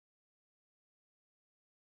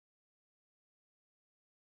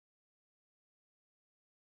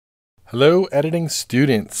Hello, editing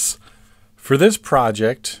students. For this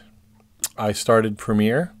project, I started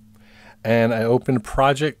Premiere and I opened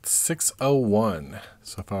project 601.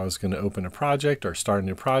 So if I was going to open a project or start a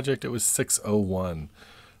new project, it was 601.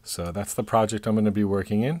 So that's the project I'm going to be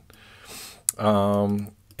working in.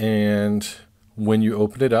 And when you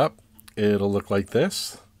open it up, it'll look like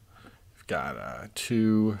this. You've got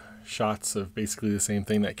two shots of basically the same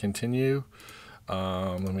thing that continue.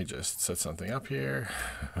 Let me just set something up here.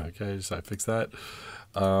 Okay, just I fix that.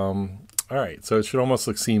 All right, so it should almost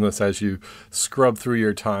look seamless as you scrub through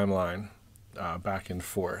your timeline back and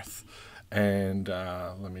forth. And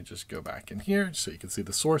let me just go back in here so you can see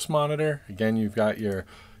the source monitor. Again, you've got your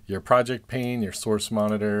project pane, your source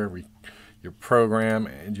monitor, your program,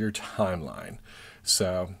 and your timeline.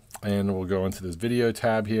 So, and we'll go into this video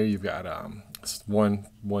tab here. You've got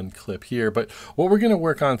one clip here, but what we're going to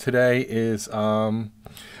work on today is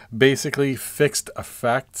basically fixed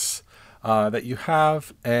effects that you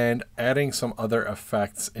have and adding some other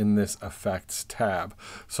effects in this effects tab.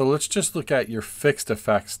 So let's just look at your fixed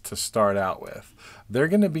effects to start out with. They're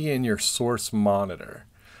going to be in your source monitor,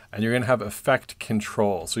 and you're going to have effect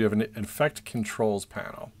control. So you have an effect controls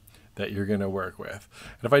panel that you're going to work with.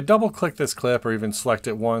 And if I double click this clip or even select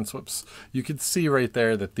it once, whoops, you can see right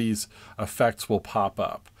there that these effects will pop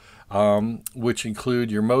up, which include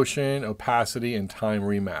your motion, opacity, and time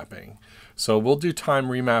remapping. So we'll do time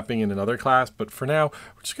remapping in another class, but for now,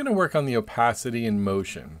 we're just going to work on the opacity and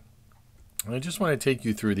motion. And I just want to take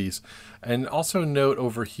you through these and also note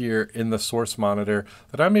over here in the source monitor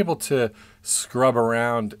that I'm able to scrub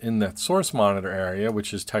around in that source monitor area,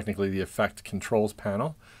 which is technically the effect controls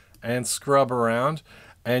panel, and scrub around,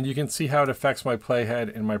 and you can see how it affects my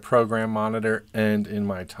playhead in my program monitor and in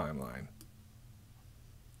my timeline.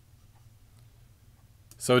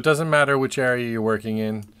 So it doesn't matter which area you're working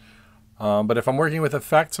in, but if I'm working with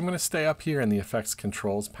effects, I'm going to stay up here in the effects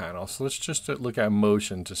controls panel. So let's just look at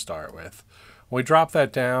motion to start with. When we drop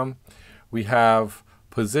that down, we have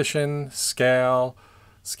position, scale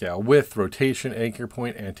width, rotation, anchor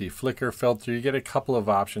point, anti-flicker, filter. You get a couple of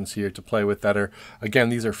options here to play with that are, again,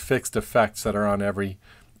 these are fixed effects that are on every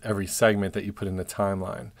segment that you put in the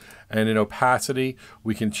timeline. And in opacity,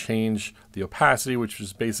 we can change the opacity, which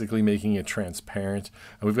is basically making it transparent.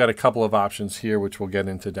 And we've got a couple of options here, which we'll get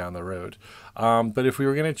into down the road. But if we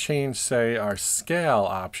were going to change, say, our scale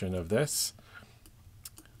option of this,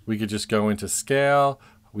 we could just go into scale.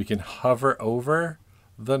 We can hover over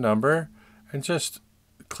the number and just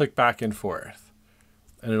click back and forth,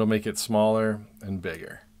 and it'll make it smaller and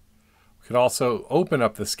bigger. We could also open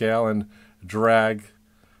up the scale and drag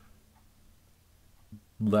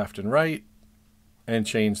left and right and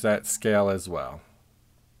change that scale as well,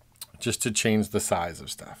 just to change the size of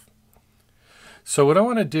stuff. So what I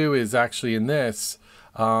want to do is actually in this,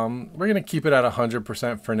 we're going to keep it at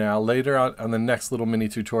 100% for now. Later on the next little mini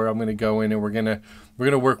tutorial, I'm going to go in and we're going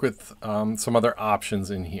to work with some other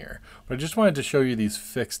options in here. But I just wanted to show you these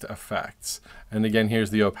fixed effects. And again, here's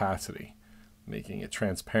the opacity, making it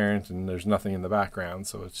transparent, and there's nothing in the background,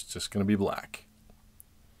 so it's just going to be black.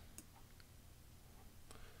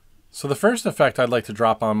 So the first effect I'd like to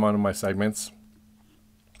drop on one of my segments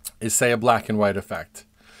is, say, a black and white effect.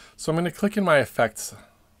 So I'm going to click in my effects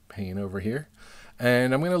pane over here.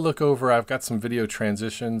 And I'm going to look over, I've got some video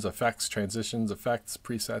transitions, effects,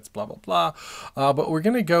 presets, blah, blah, blah. But we're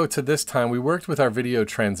going to go to this time. We worked with our video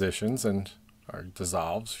transitions and our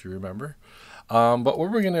dissolves, if you remember. But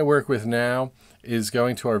what we're going to work with now is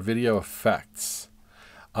going to our video effects.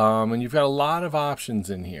 And you've got a lot of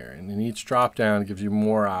options in here. And in each drop down, it gives you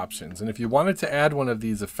more options. And if you wanted to add one of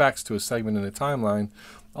these effects to a segment in a timeline,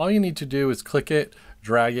 all you need to do is click it,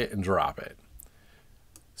 drag it, and drop it.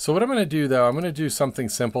 So what I'm going to do, though, I'm going to do something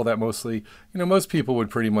simple that mostly, most people would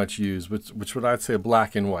pretty much use, which would I'd say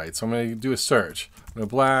black and white. So I'm going to do a search. I'm going to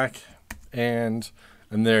black, and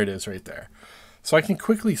there it is right there. So I can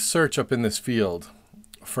quickly search up in this field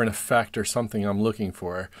for an effect or something I'm looking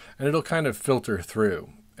for, and it'll kind of filter through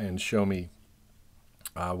and show me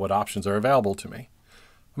what options are available to me.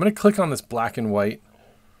 I'm going to click on this black and white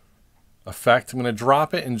effect. I'm going to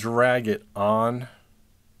drop it and drag it on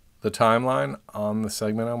the timeline on the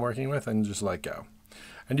segment I'm working with and just let go.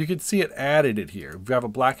 And you can see it added it here. We have a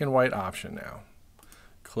black and white option now.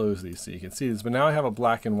 Close these so you can see this, but now I have a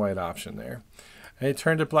black and white option there. And it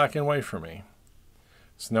turned it black and white for me.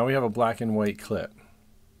 So now we have a black and white clip.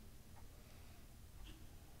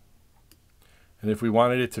 And if we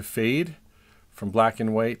wanted it to fade from black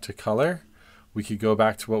and white to color, we could go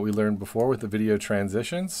back to what we learned before with the video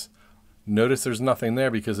transitions. Notice there's nothing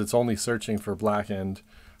there because it's only searching for black and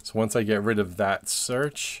so once I get rid of that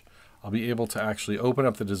search, I'll be able to actually open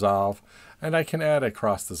up the dissolve, and I can add a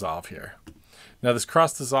cross dissolve here. Now this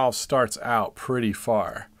cross dissolve starts out pretty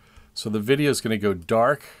far. So the video is going to go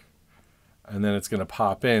dark, and then it's going to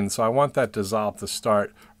pop in. So I want that dissolve to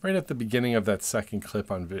start right at the beginning of that second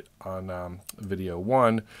clip on video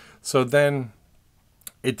 1. So then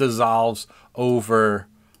it dissolves over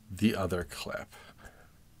the other clip.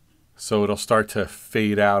 So it'll start to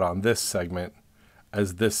fade out on this segment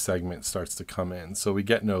as this segment starts to come in. So we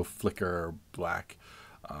get no flicker or black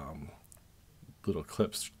little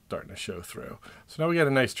clips starting to show through. So now we get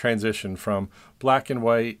a nice transition from black and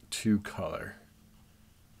white to color.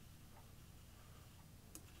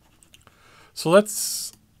 So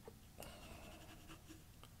let's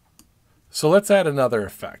add another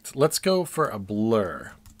effect. Let's go for a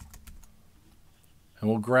blur. And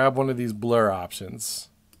we'll grab one of these blur options,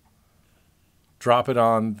 drop it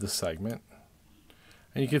on the segment,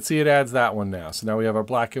 and you can see it adds that one now. So now we have our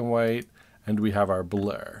black and white and we have our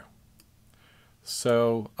blur.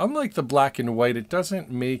 So unlike the black and white, it doesn't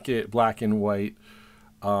make it black and white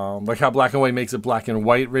like how black and white makes it black and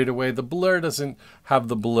white right away. The blur doesn't have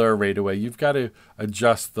the blur right away. You've got to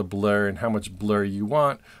adjust the blur and how much blur you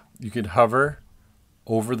want. You can hover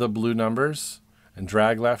over the blue numbers and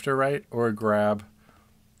drag left or right, or grab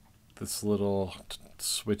this little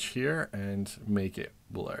switch here and make it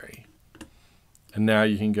blurry. And now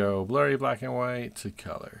you can go blurry black and white to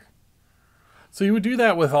color. So you would do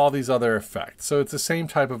that with all these other effects. So it's the same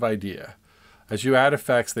type of idea. As you add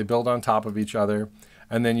effects, they build on top of each other,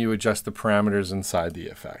 and then you adjust the parameters inside the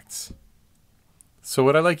effects. So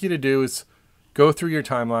what I'd like you to do is go through your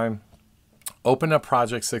timeline, open up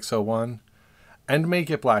Project 601, and make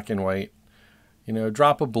it black and white. You know,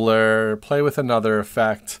 drop a blur, play with another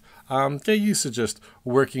effect. Get used to just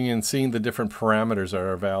working and seeing the different parameters that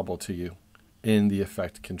are available to you in the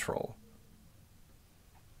effect control.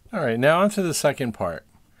 All right, now onto the second part.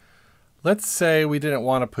 Let's say we didn't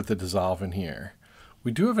want to put the dissolve in here.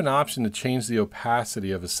 We do have an option to change the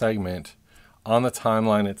opacity of a segment on the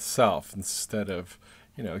timeline itself instead of,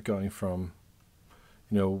 going from,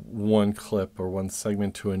 one clip or one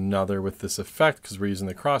segment to another with this effect, because we're using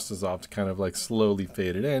the cross dissolve to kind of like slowly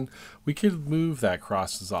fade it in. We could move that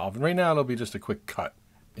cross dissolve, and right now it'll be just a quick cut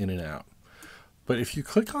in and out. But if you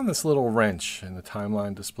click on this little wrench in the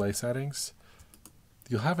timeline display settings,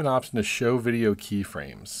 you'll have an option to show video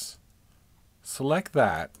keyframes. Select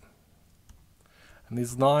that, and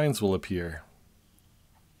these lines will appear.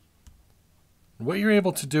 And what you're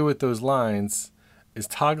able to do with those lines is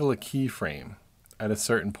toggle a keyframe at a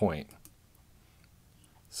certain point.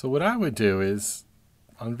 So what I would do is,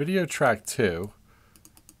 on video track 2,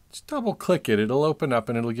 just double click it, it'll open up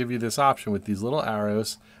and it'll give you this option with these little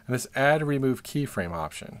arrows and this add remove keyframe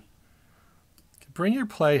option. Bring your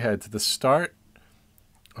playhead to the start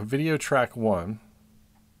of video track 1,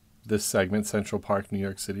 this segment, Central Park, New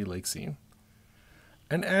York City lake scene,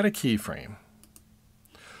 and add a keyframe.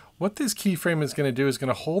 What this keyframe is going to do is going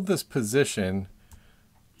to hold this position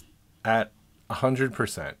at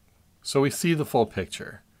 100%. So we see the full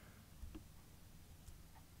picture.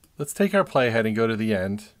 Let's take our playhead and go to the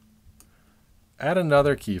end, add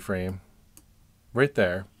another keyframe right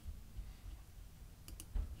there.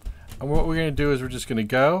 And what we're going to do is we're just going to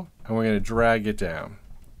go and we're going to drag it down.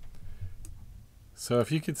 So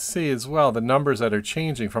if you could see as well the numbers that are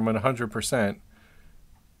changing from 100%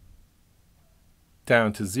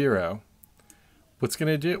 down to 0, what it's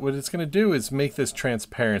going to do is make this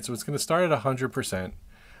transparent. So it's going to start at 100%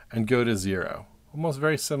 and go to 0. Almost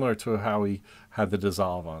very similar to how we had the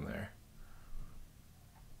dissolve on there.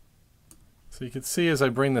 So you can see as I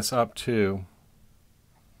bring this up to,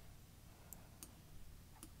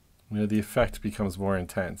 the effect becomes more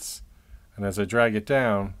intense. And as I drag it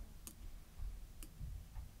down,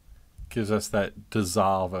 it gives us that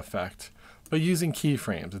dissolve effect. But using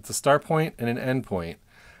keyframes, it's a start point and an end point.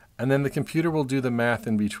 And then the computer will do the math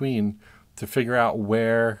in between to figure out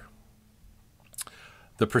where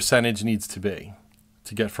the percentage needs to be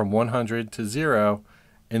to get from 100 to 0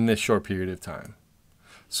 in this short period of time.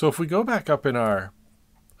 So if we go back up in our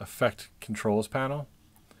effect controls panel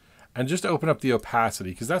and just open up the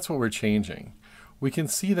opacity, because that's what we're changing, we can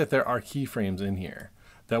see that there are keyframes in here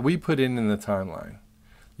that we put in the timeline.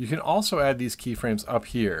 You can also add these keyframes up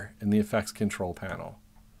here in the effects control panel.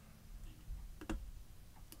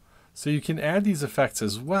 So you can add these effects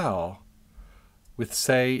as well with,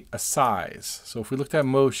 say, a size. So if we looked at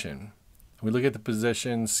motion, we look at the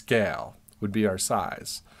position, scale would be our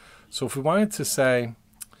size. So if we wanted to, say,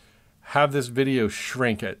 have this video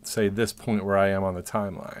shrink at, say, this point where I am on the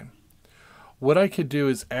timeline, what I could do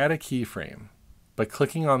is add a keyframe by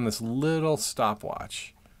clicking on this little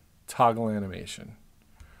stopwatch toggle animation.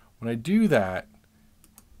 When I do that,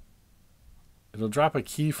 it'll drop a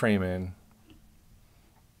keyframe in.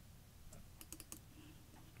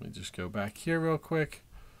 Let me just go back here real quick.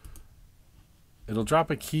 It'll drop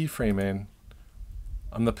a keyframe in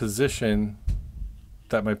on the position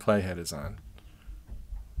that my playhead is on.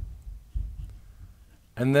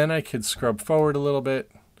 And then I could scrub forward a little bit.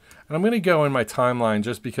 And I'm going to go in my timeline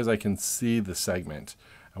just because I can see the segment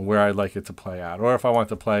and where I'd like it to play out. Or if I want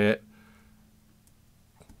to play it,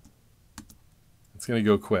 it's going to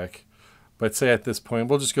go quick. But say at this point,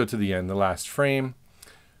 we'll just go to the end, the last frame.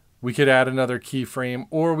 We could add another keyframe,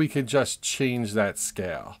 or we could just change that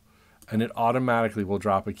scale. And it automatically will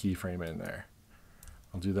drop a keyframe in there.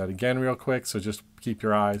 I'll do that again real quick, so just keep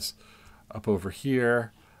your eyes up over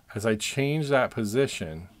here. As I change that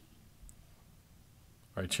position,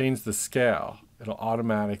 or I change the scale, it'll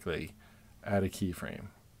automatically add a keyframe.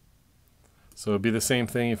 So it'd be the same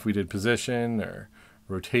thing if we did position or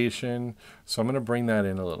rotation. So I'm going to bring that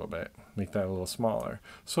in a little bit, make that a little smaller.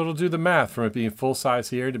 So it'll do the math from it being full size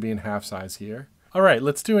here to being half size here. All right,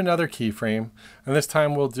 let's do another keyframe, and this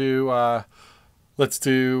time we'll do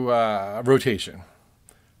rotation.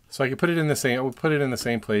 So I can put it in the same. We'll put it in the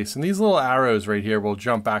same place, and these little arrows right here will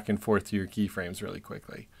jump back and forth to your keyframes really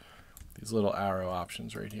quickly. These little arrow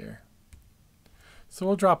options right here. So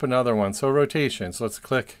we'll drop another one. So rotation. So let's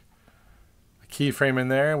click a keyframe in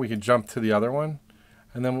there, and we can jump to the other one.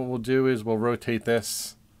 And then what we'll do is we'll rotate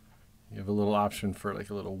this. You have a little option for like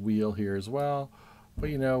a little wheel here as well. But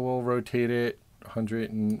you know, we'll rotate it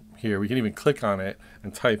 100 and here. We can even click on it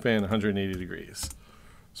and type in 180 degrees.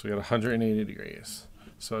 So we got 180 degrees.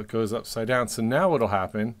 So it goes upside down. So now what'll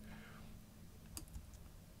happen,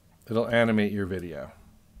 it'll animate your video.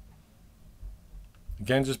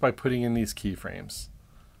 Again, just by putting in these keyframes.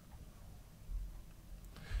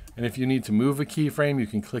 And if you need to move a keyframe, you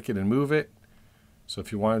can click it and move it. So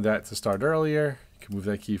if you wanted that to start earlier, you can move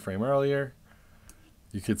that keyframe earlier.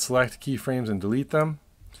 You could select keyframes and delete them.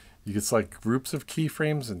 You could select groups of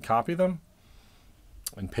keyframes and copy them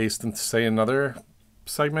and paste them to, say, another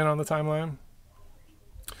segment on the timeline.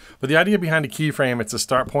 But the idea behind a keyframe, it's a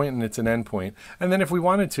start point and it's an end point. And then if we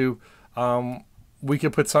wanted to, we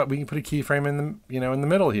can put a keyframe in the, in the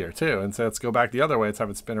middle here too, and say let's go back the other way. Let's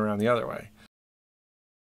have it spin around the other way.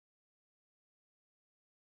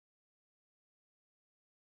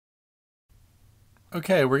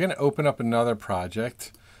 Okay, we're going to open up another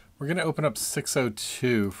project. We're going to open up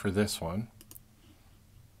 602 for this one.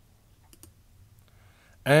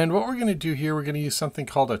 And what we're going to do here, we're going to use something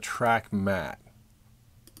called a track mat.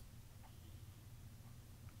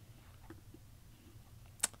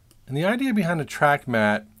 And the idea behind a track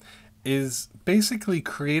mat is basically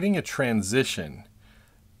creating a transition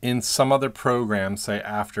in some other program, say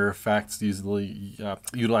After Effects, usually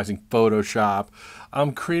utilizing Photoshop,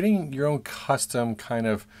 creating your own custom kind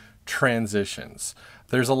of transitions.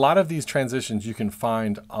 There's a lot of these transitions you can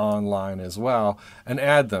find online as well and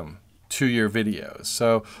add them to your videos.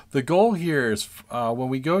 So the goal here is when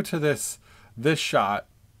we go to this shot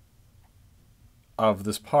of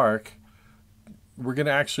this park, we're going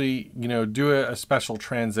to actually do a special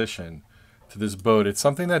transition to this boat. It's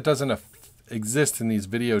something that doesn't exist in these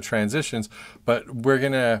video transitions, but we're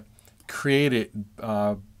going to create it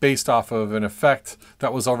based off of an effect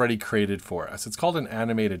that was already created for us. It's called an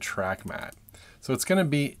animated track mat. So it's going to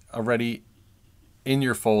be already in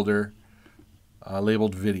your folder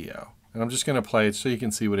labeled video. And I'm just going to play it so you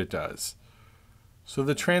can see what it does. So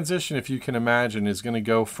the transition, if you can imagine, is going to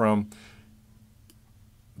go from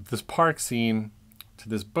this park scene to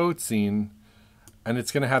this boat scene, and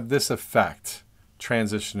it's going to have this effect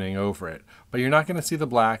transitioning over it. But you're not going to see the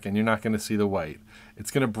black and you're not going to see the white. It's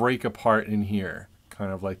going to break apart in here,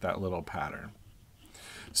 kind of like that little pattern.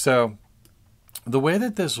 So the way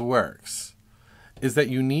that this works is that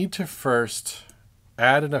you need to first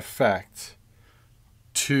add an effect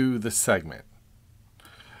to the segment.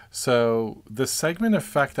 So the segment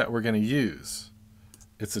effect that we're going to use,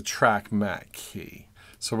 it's a track mat key.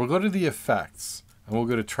 So we'll go to the effects and we'll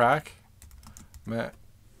go to track mat,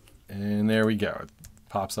 and there we go. It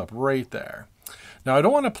pops up right there. Now I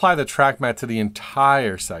don't want to apply the track mat to the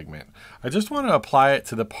entire segment. I just want to apply it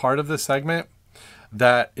to the part of the segment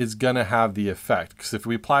that is going to have the effect, because if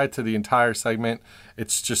we apply it to the entire segment,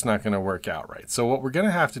 it's just not going to work out right. So what we're going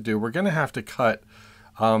to have to do, we're going to have to cut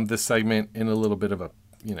this segment in a little bit of a,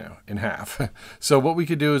 in half. So what we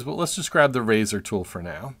could do is, well, let's just grab the razor tool for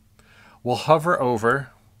now. We'll hover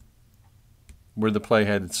over where the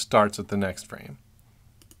playhead starts at the next frame.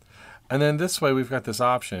 And then this way we've got this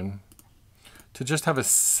option to just have a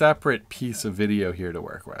separate piece of video here to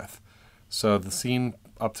work with. So the scene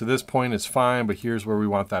up to this point is fine, but here's where we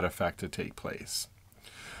want that effect to take place.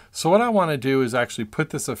 So what I want to do is actually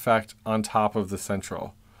put this effect on top of the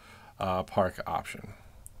central park option.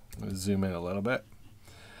 I'm going to zoom in a little bit.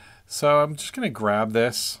 So I'm just going to grab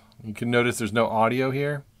this. You can notice there's no audio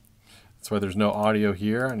here. That's why there's no audio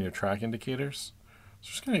here on your track indicators. So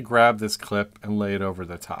I'm just going to grab this clip and lay it over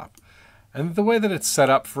the top. And the way that it's set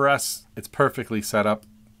up for us, it's perfectly set up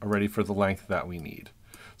already for the length that we need.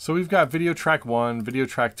 So we've got video track 1, video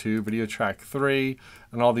track 2, video track 3,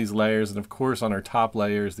 and all these layers. And of course, on our top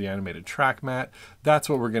layer is the animated track mat. That's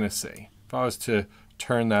what we're going to see. If I was to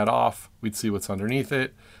turn that off, we'd see what's underneath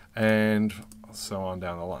it, and so on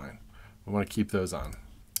down the line. We want to keep those on.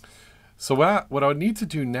 So what I would need to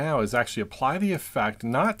do now is actually apply the effect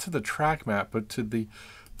not to the track mat, but to the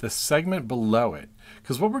segment below it.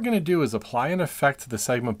 Because what we're going to do is apply an effect to the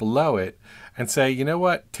segment below it and say, you know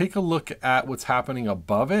what, take a look at what's happening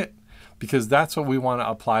above it, because that's what we want to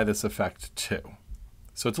apply this effect to.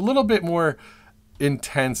 So it's a little bit more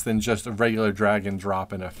intense than just a regular drag and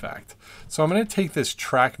drop in effect. So I'm going to take this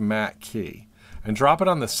track mat key and drop it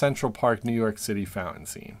on the Central Park New York City fountain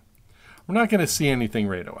scene. We're not going to see anything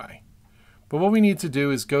right away. But what we need to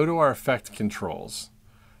do is go to our effect controls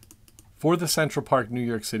for the Central Park New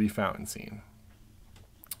York City fountain scene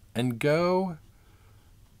and go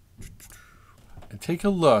and take a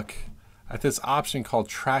look at this option called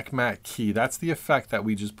track mat key. That's the effect that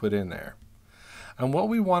we just put in there. And what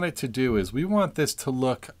we want it to do is we want this to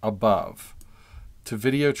look above to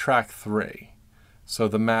video track 3. So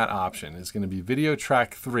the mat option is going to be video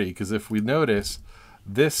track 3, because if we notice,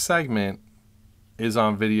 this segment is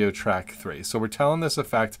on video track 3. So we're telling this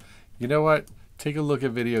effect, you know what, take a look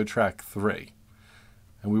at video track 3.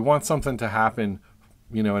 And we want something to happen,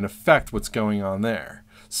 you know, and affect what's going on there.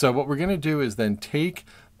 So what we're going to do is then take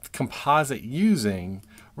the composite using,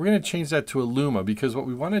 we're going to change that to a luma, because what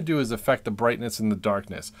we want to do is affect the brightness and the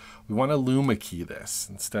darkness. We want to luma key this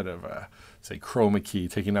instead of say chroma key,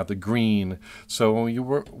 taking out the green. So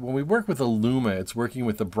when we work with a luma, it's working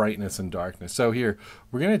with the brightness and darkness. So here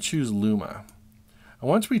we're going to choose luma. And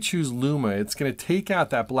once we choose luma, it's going to take out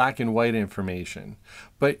that black and white information,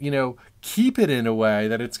 but, you know, keep it in a way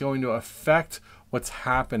that it's going to affect what's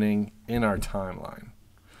happening in our timeline.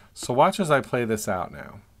 So watch as I play this out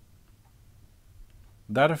now.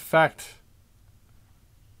 That effect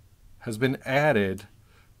has been added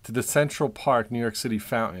to the Central Park New York City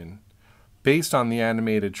fountain based on the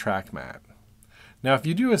animated track mat. Now, if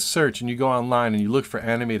you do a search and you go online and you look for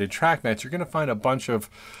animated track mats, you're going to find a bunch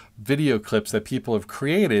of video clips that people have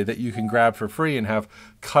created that you can grab for free and have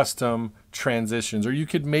custom transitions, or you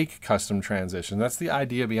could make custom transitions. That's the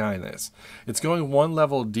idea behind this. It's going one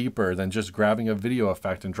level deeper than just grabbing a video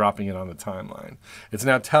effect and dropping it on the timeline. It's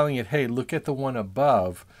now telling it, hey, look at the one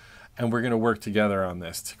above, and we're going to work together on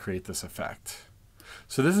this to create this effect.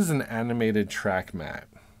 So this is an animated track mat.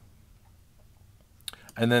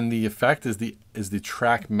 And then the effect is the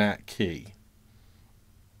track mat key.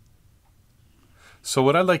 So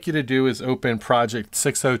what I'd like you to do is open project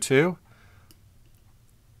 602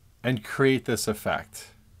 and create this effect.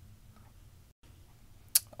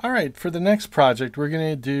 All right, for the next project, we're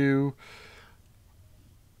going to do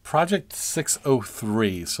project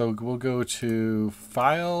 603. So we'll go to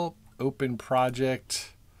File, Open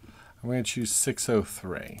Project. I'm going to choose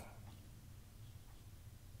 603.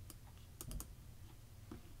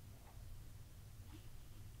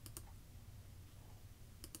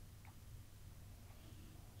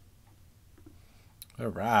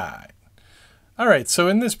 All right, so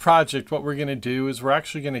in this project, what we're going to do is we're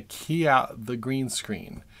actually going to key out the green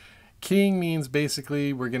screen. Keying means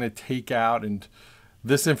basically we're going to take out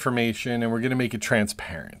this information and we're going to make it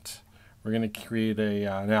transparent. We're going to create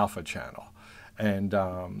an alpha channel. And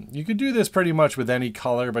you could do this pretty much with any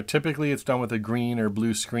color, but typically it's done with a green or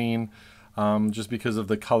blue screen just because of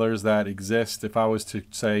the colors that exist. If I was to,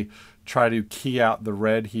 say, try to key out the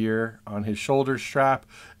red here on his shoulder strap,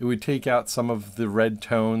 it would take out some of the red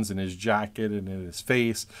tones in his jacket and in his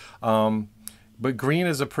face. But green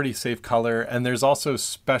is a pretty safe color, and there's also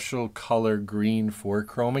special color green for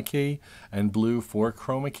chroma key and blue for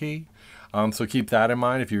chroma key. So keep that in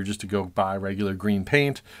mind if you were just to go buy regular green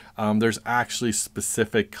paint. There's actually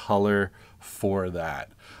specific color for that.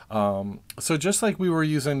 So just like we were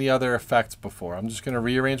using the other effects before, I'm just going to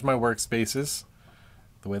rearrange my workspaces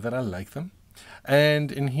the way that I like them.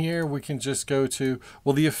 And in here we can just go to,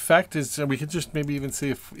 well, the effect is, we could just maybe even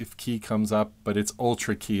see if key comes up, but it's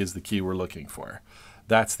ultra key is the key we're looking for.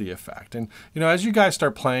 That's the effect. And, you know, as you guys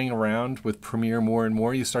start playing around with Premiere more and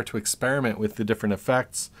more, you start to experiment with the different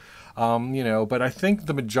effects. You know, but I think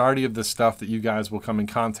the majority of the stuff that you guys will come in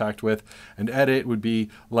contact with and edit would be,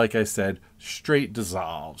 like I said, straight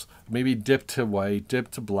dissolves, maybe dip to white, dip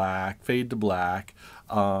to black, fade to black,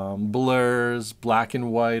 blurs, black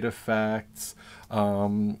and white effects,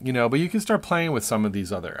 you know, but you can start playing with some of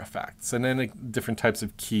these other effects, and then different types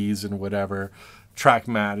of keys and whatever. Track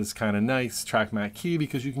matte is kind of nice, track matte key,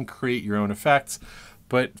 because you can create your own effects.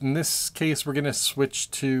 But in this case, we're going to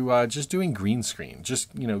switch to just doing green screen, just,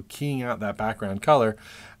 you know, keying out that background color.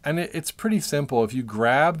 And it's pretty simple. If you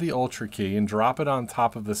grab the Ultra key and drop it on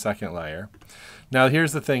top of the second layer. Now,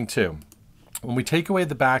 here's the thing too. When we take away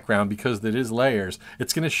the background, because it is layers,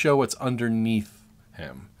 it's going to show what's underneath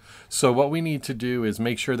him. So what we need to do is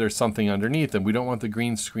make sure there's something underneath, and we don't want the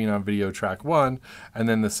green screen on video track 1 and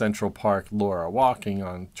then the Central Park Laura walking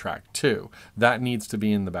on track 2. That needs to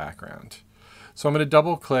be in the background. So I'm going to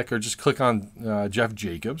double click, or just click on Jeff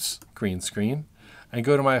Jacobs green screen and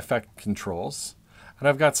go to my effect controls. And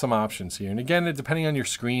I've got some options here. And again, depending on your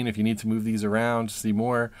screen, if you need to move these around, see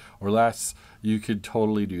more or less, you could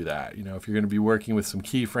totally do that. You know, if you're going to be working with some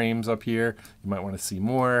keyframes up here, you might want to see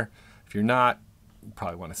more. If you're not, you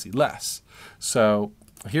probably want to see less. So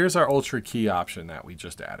here's our Ultra key option that we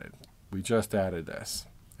just added. We just added this.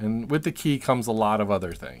 And with the key comes a lot of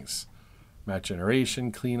other things. Matte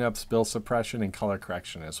generation, cleanup, spill suppression, and color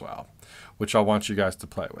correction as well, which I want you guys to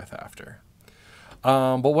play with after.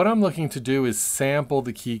 But what I'm looking to do is sample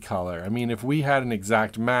the key color. I mean, if we had an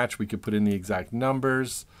exact match, we could put in the exact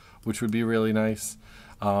numbers, which would be really nice.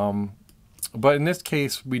 But in this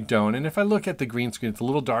case, we don't. And if I look at the green screen, it's a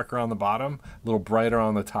little darker on the bottom, a little brighter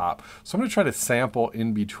on the top. So I'm going to try to sample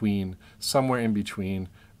in between, somewhere in between,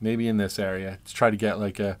 maybe in this area, to try to get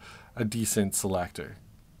like a decent selector.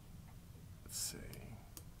 Let's see.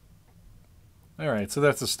 All right, so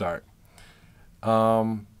that's a start.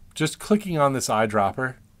 Just clicking on this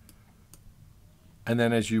eyedropper, and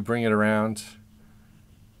then as you bring it around,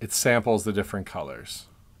 it samples the different colors.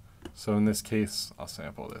 So in this case, I'll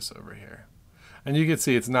sample this over here. And you can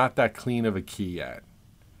see it's not that clean of a key yet.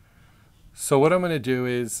 So what I'm going to do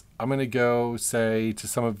is I'm going to go, say, to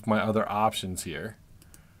some of my other options here.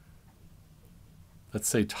 Let's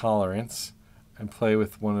say tolerance, and play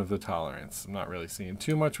with one of the tolerance. I'm not really seeing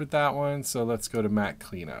too much with that one, so let's go to matte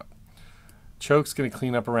cleanup. Choke's going to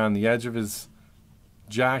clean up around the edge of his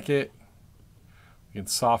jacket. We can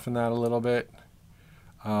soften that a little bit.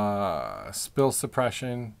 Spill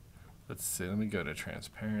suppression. Let's see, let me go to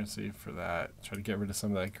transparency for that. Try to get rid of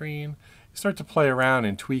some of that green. You start to play around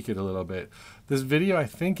and tweak it a little bit. This video, I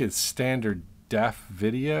think, is standard def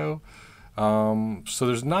video. So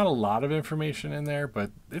there's not a lot of information in there,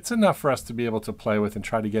 but it's enough for us to be able to play with and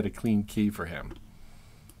try to get a clean key for him.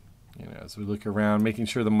 You know, as we look around, making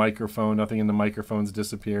sure the microphone, nothing in the microphone's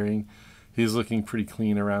disappearing. He's looking pretty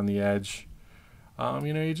clean around the edge.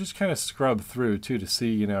 You know, you just kind of scrub through too to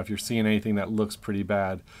see, you know, if you're seeing anything that looks pretty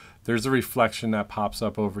bad. There's a reflection that pops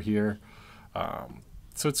up over here.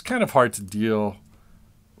 So it's kind of hard to deal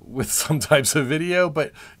with some types of video,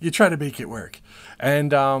 but you try to make it work.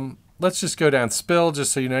 And let's just go down spill,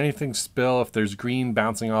 just so you know, anything spill, if there's green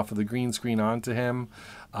bouncing off of the green screen onto him,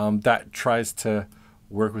 that tries to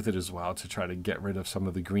work with it as well to try to get rid of some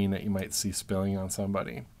of the green that you might see spilling on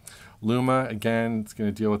somebody. Luma, again, it's going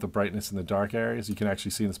to deal with the brightness in the dark areas. You can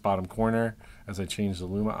actually see in this bottom corner, as I change the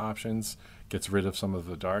Luma options, gets rid of some of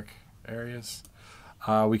the dark areas.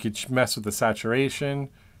 We could mess with the saturation,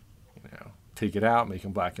 you know, take it out, make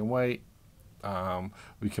them black and white.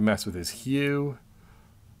 We can mess with his hue,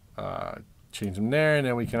 change them there, and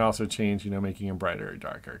then we can also change, you know, making them brighter or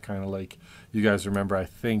darker, kind of like you guys remember, I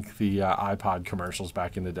think, the iPod commercials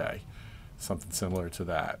back in the day, something similar to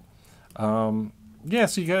that. Yeah,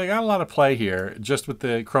 so you got a lot of play here just with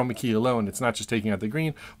the chroma key alone. It's not just taking out the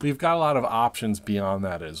green, but you've got a lot of options beyond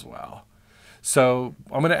that as well. So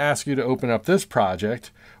I'm going to ask you to open up this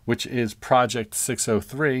project, which is Project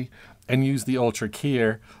 603, and use the Ultra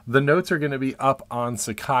keyer. The notes are going to be up on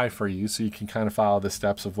Sakai for you, so you can kind of follow the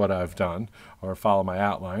steps of what I've done, or follow my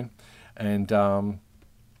outline. And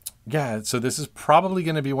yeah, so this is probably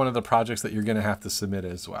going to be one of the projects that you're going to have to submit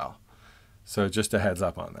as well. So just a heads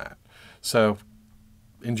up on that. So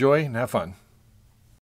enjoy and have fun.